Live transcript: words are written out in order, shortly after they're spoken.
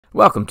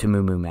Welcome to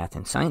MooMooMath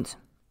and Science.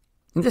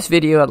 In this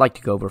video, I'd like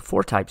to go over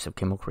 4 types of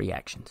chemical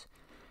reactions: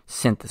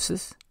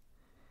 synthesis,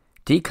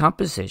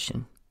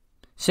 decomposition,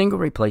 single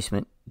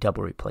replacement,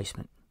 double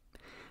replacement.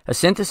 A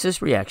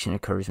synthesis reaction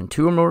occurs when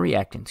 2 or more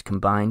reactants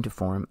combine to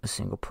form a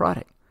single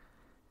product.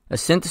 A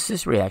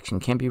synthesis reaction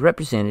can be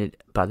represented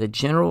by the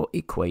general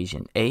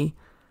equation A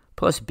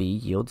plus B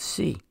yields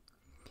C.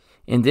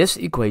 In this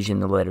equation,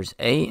 the letters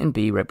A and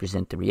B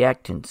represent the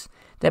reactants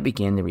that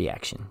begin the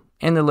reaction,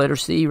 and the letter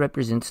C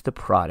represents the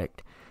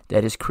product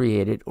that is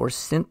created or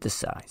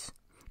synthesized,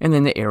 and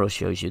then the arrow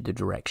shows you the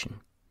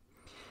direction.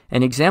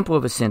 An example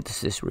of a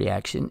synthesis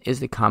reaction is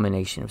the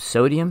combination of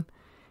sodium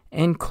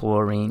and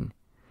chlorine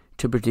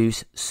to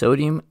produce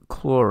sodium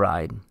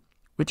chloride,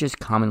 which is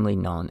commonly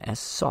known as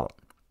salt.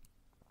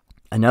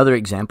 Another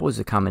example is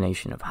the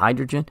combination of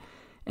hydrogen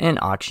and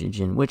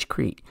oxygen, which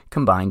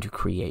combine to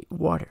create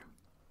water.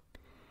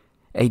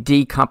 A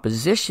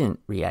decomposition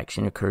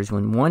reaction occurs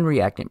when one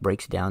reactant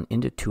breaks down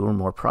into 2 or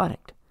more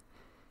products.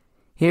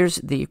 Here's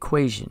the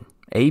equation.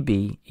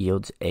 AB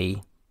yields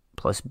A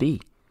plus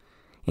B.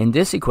 In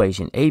this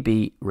equation,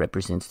 AB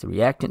represents the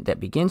reactant that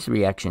begins the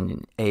reaction,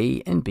 and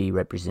A and B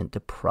represent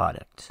the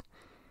products.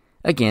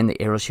 Again,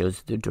 the arrow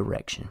shows the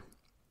direction.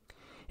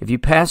 If you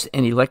pass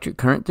an electric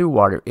current through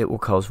water, it will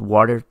cause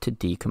water to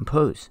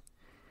decompose.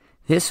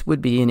 This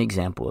would be an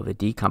example of a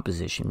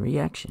decomposition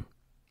reaction.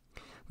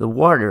 The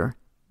water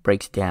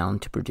breaks down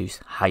to produce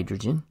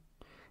hydrogen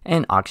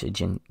and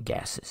oxygen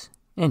gases.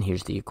 And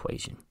here's the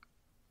equation.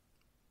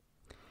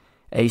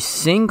 A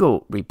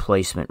single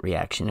replacement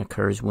reaction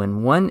occurs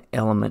when one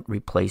element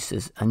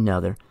replaces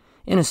another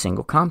in a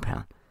single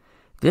compound.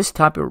 This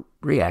type of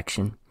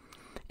reaction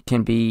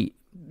can be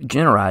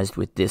generalized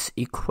with this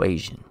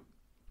equation.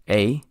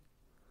 A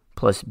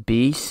plus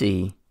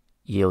BC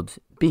yields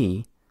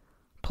B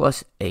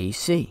plus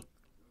AC.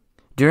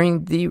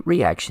 During the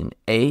reaction,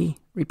 A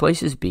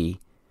replaces B,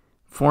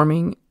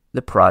 forming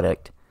the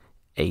product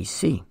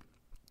AC.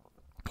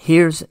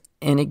 Here's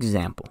an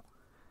example.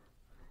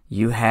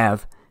 You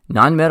have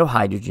nonmetal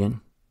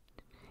hydrogen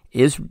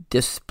is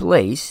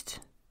displaced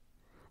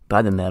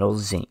by the metal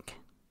zinc,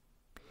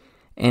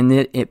 and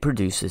it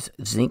produces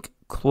zinc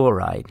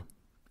chloride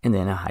and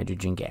then a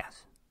hydrogen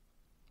gas.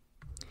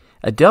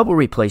 A double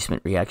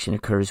replacement reaction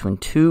occurs when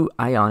 2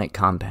 ionic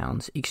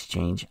compounds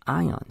exchange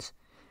ions.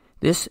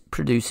 This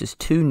produces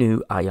 2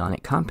 new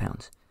ionic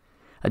compounds.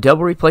 A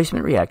double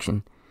replacement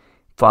reaction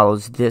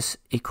follows this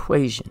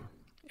equation.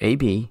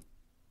 AB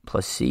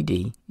plus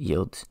CD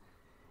yields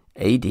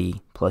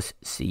AD plus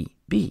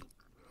CB.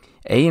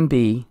 A and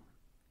B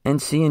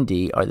and C and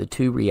D are the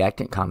 2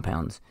 reactant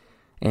compounds,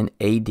 and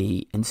AD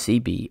and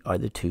CB are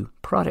the 2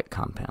 product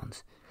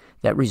compounds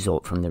that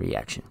result from the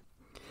reaction.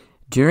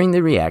 During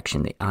the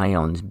reaction, the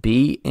ions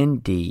B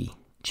and D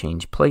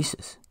change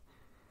places.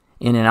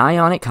 In an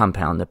ionic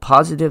compound, the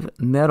positive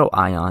metal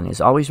ion is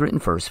always written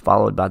first,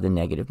 followed by the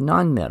negative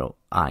nonmetal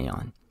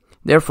ion.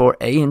 Therefore,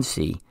 A and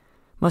C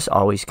must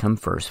always come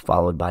first,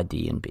 followed by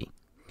D and B.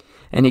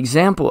 An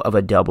example of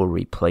a double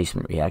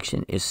replacement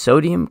reaction is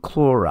sodium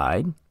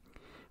chloride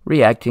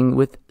reacting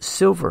with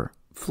silver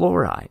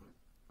fluoride.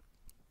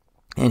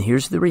 And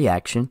here's the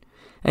reaction,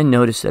 and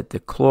notice that the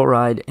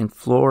chloride and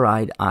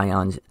fluoride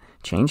ions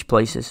change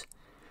places,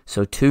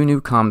 so 2 new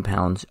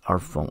compounds are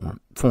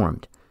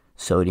formed.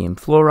 Sodium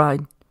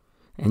fluoride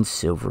and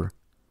silver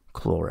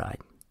chloride.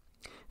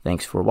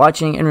 Thanks for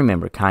watching, and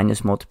remember,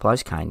 kindness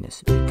multiplies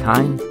kindness. Be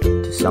kind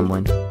to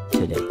someone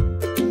today.